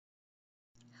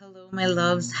Hello, my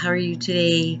loves. How are you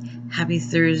today? Happy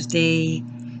Thursday.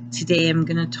 Today I'm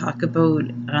going to talk about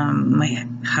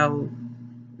how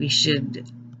we should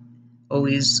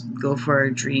always go for our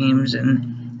dreams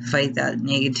and fight that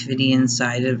negativity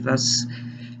inside of us.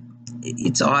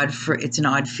 It's an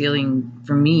odd feeling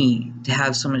for me to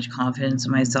have so much confidence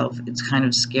in myself. It's kind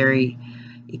of scary.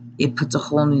 It puts a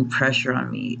whole new pressure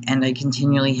on me, and I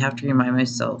continually have to remind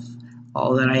myself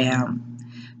all that I am.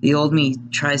 The old me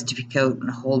tries to pick out and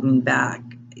hold me back,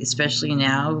 especially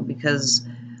now because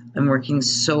I'm working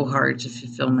so hard to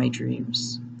fulfill my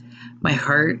dreams. My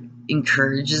heart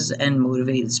encourages and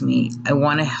motivates me. I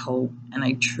want to help, and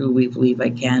I truly believe I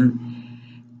can.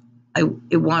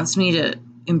 It wants me to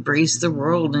embrace the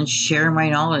world and share my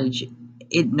knowledge.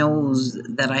 It knows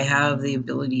that I have the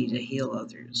ability to heal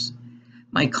others.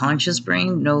 My conscious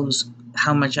brain knows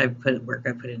how much work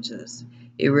I put into this.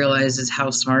 It realizes how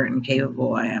smart and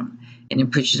capable I am, and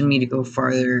it pushes me to go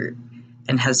farther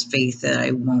and has faith that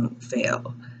I won't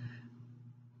fail.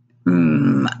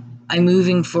 I'm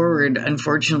moving forward.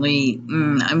 Unfortunately,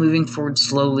 I'm moving forward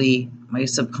slowly. My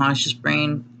subconscious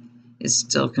brain is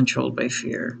still controlled by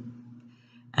fear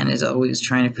and is always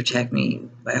trying to protect me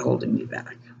by holding me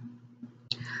back.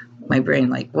 My brain,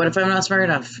 what if I'm not smart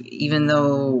enough? Even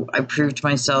though I proved to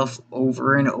myself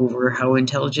over and over how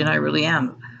intelligent I really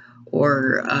am.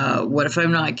 Or what if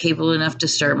I'm not capable enough to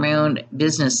start my own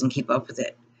business and keep up with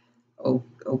it?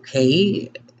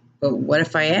 Okay, but what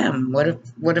if I am? What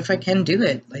if I can do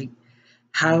it?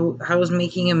 How is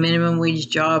making a minimum wage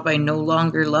job I no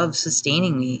longer love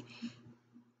sustaining me?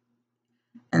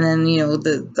 And then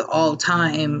the all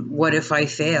time what if I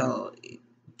fail?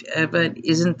 But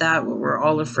isn't that what we're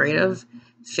all afraid of?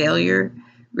 Failure?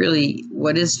 Really,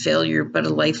 what is failure but a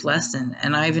life lesson?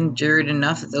 And I've endured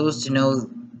enough of those to know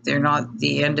they're not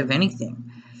the end of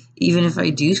anything. Even if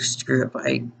I do screw up,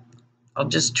 I'll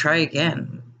just try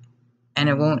again, and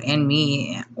it won't end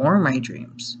me or my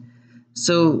dreams.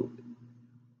 So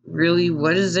really,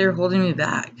 what is there holding me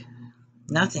back?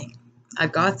 Nothing. I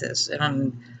got this,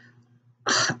 and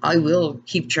I will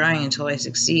keep trying until I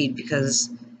succeed, because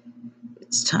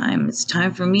it's time. It's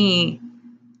time for me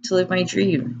to live my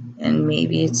dream, and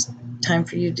maybe it's time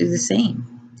for you to do the same.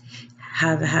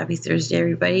 Have a happy Thursday,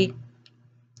 everybody.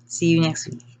 See you next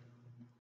week.